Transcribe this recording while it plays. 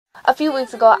A few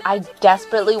weeks ago, I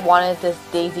desperately wanted this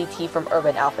daisy tee from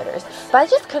Urban Outfitters, but I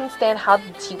just couldn't stand how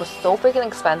the tee was so freaking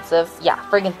expensive. Yeah,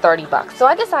 freaking 30 bucks. So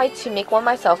I decided to make one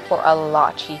myself for a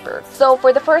lot cheaper. So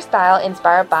for the first style,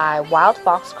 inspired by Wild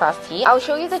Fox Cross Tee, I'll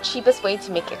show you the cheapest way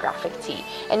to make a graphic tee.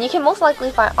 And you can most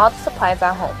likely find all the supplies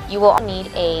at home. You will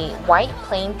need a white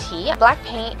plain tee, black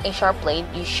paint, a sharp blade.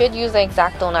 You should use an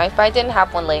X-Acto knife, but I didn't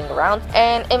have one laying around.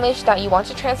 An image that you want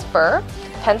to transfer,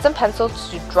 pens and pencils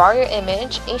to draw your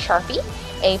image, a Sharpie,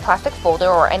 a plastic folder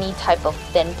or any type of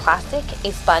thin plastic,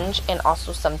 a sponge, and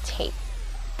also some tape.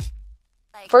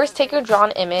 First, take your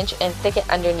drawn image and stick it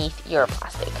underneath your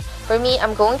plastic. For me,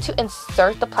 I'm going to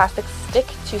insert the plastic stick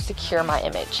to secure my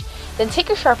image. Then take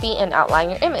your Sharpie and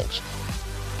outline your image.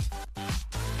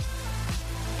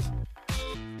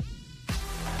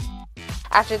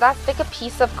 After that, stick a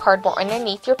piece of cardboard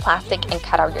underneath your plastic and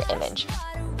cut out your image.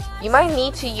 You might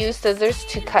need to use scissors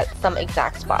to cut some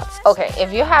exact spots. Okay,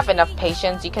 if you have enough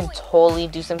patience, you can totally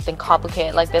do something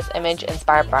complicated like this image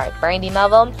inspired by Brandy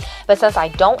Melville. But since I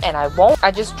don't and I won't, I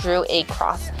just drew a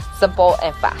cross, simple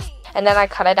and fast. And then I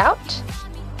cut it out.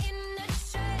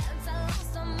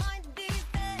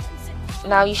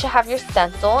 Now you should have your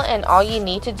stencil, and all you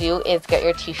need to do is get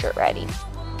your t-shirt ready.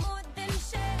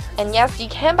 And yes, you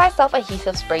can buy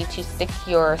self-adhesive spray to stick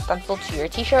your stencil to your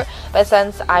t-shirt, but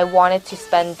since I wanted to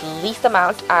spend the least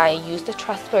amount, I used the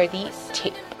trustworthy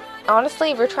tape.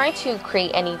 Honestly, if you're trying to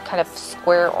create any kind of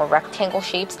square or rectangle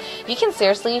shapes, you can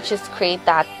seriously just create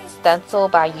that stencil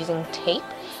by using tape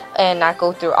and not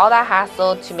go through all that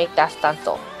hassle to make that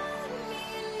stencil.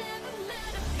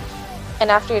 And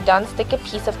after you're done, stick a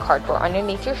piece of cardboard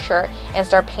underneath your shirt and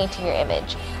start painting your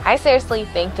image. I seriously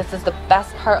think this is the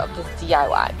best part of this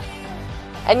DIY.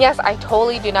 And yes, I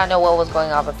totally do not know what was going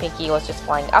on, but Pinky was just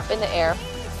flying up in the air.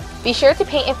 Be sure to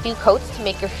paint a few coats to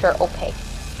make your shirt opaque.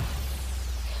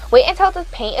 Wait until the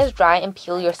paint is dry and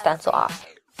peel your stencil off.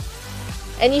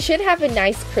 And you should have a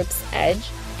nice crisp edge.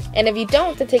 And if you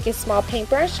don't, then take a small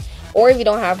paintbrush, or if you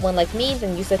don't have one like me,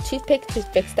 then use a toothpick to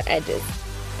fix the edges.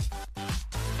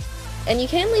 And you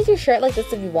can leave your shirt like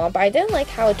this if you want, but I didn't like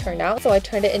how it turned out, so I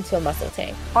turned it into a muscle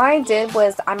tank. All I did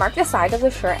was I marked the side of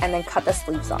the shirt and then cut the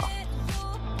sleeves off.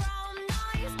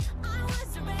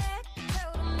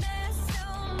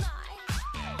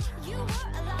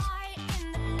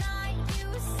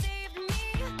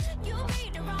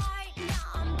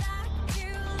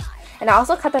 And I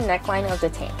also cut the neckline of the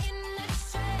tank.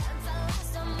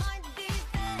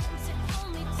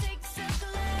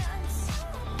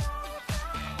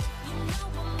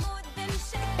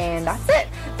 And that's it.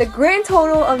 The grand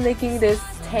total of making this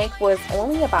tank was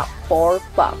only about $4.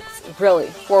 Really,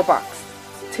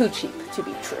 $4. Too cheap to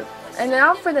be true. And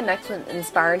now for the next one,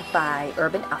 inspired by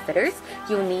Urban Outfitters.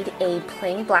 You'll need a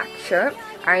plain black shirt,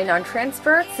 iron-on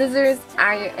transfer, scissors,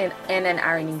 iron, and an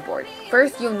ironing board.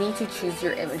 First, you'll need to choose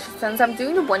your image. Since I'm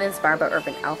doing the one inspired by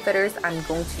Urban Outfitters, I'm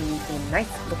going to use a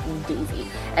nice looking daisy.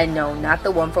 And no, not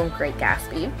the one from Great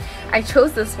Gatsby. I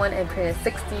chose this one and printed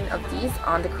 16 of these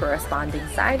on the corresponding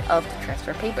side of the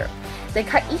transfer paper. Then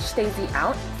cut each daisy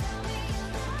out.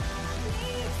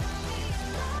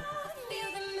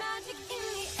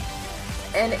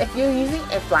 And if you're using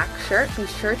a black shirt, be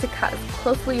sure to cut as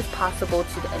closely as possible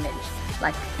to the image,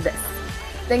 like this.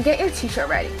 Then get your t-shirt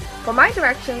ready. For my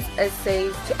directions, it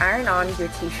says to iron on your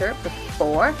t-shirt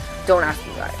before. Don't ask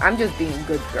me why. I'm just being a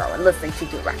good girl and listening to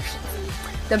directions.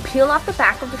 Then peel off the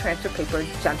back of the transfer paper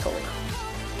gently.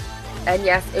 And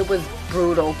yes, it was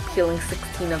brutal peeling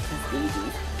 16 of these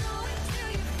daisies.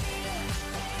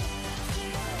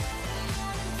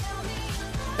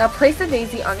 Now place the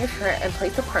daisy on your shirt and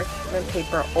place the parchment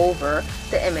paper over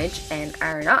the image and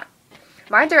iron on.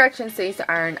 My directions says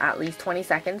to iron at least 20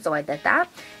 seconds, so I did that.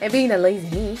 And being a lazy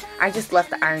me, I just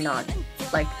left the iron on,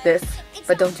 like this,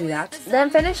 but don't do that. Then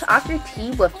finish off your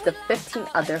tee with the 15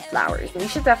 other flowers. You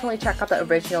should definitely check out the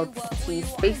original tee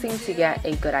spacing to get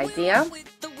a good idea.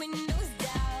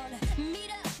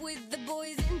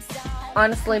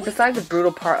 Honestly, besides the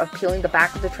brutal part of peeling the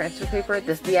back of the transfer paper,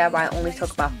 this DIY only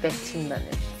took about 15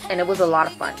 minutes, and it was a lot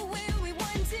of fun.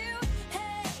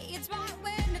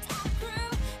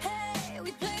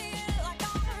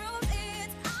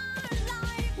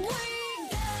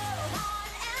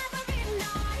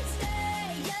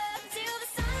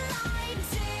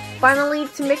 Finally,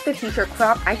 to make the t-shirt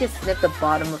crop, I just snipped the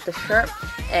bottom of the shirt,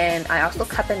 and I also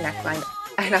cut the neckline.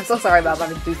 And I'm so sorry about my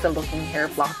Medusa looking hair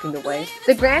blocking the way.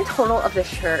 The grand total of the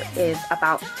shirt is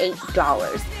about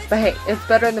 $8. But hey, it's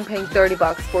better than paying 30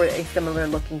 bucks for a similar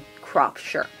looking crop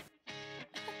shirt.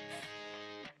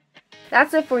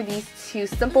 That's it for these two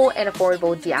simple and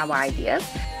affordable DIY ideas.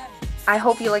 I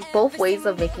hope you like both ways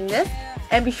of making this.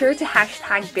 And be sure to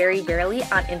hashtag berriebarely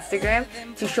on Instagram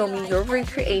to show me your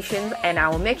recreations, and I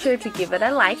will make sure to give it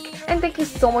a like. And thank you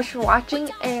so much for watching,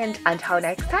 and until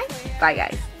next time, bye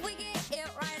guys.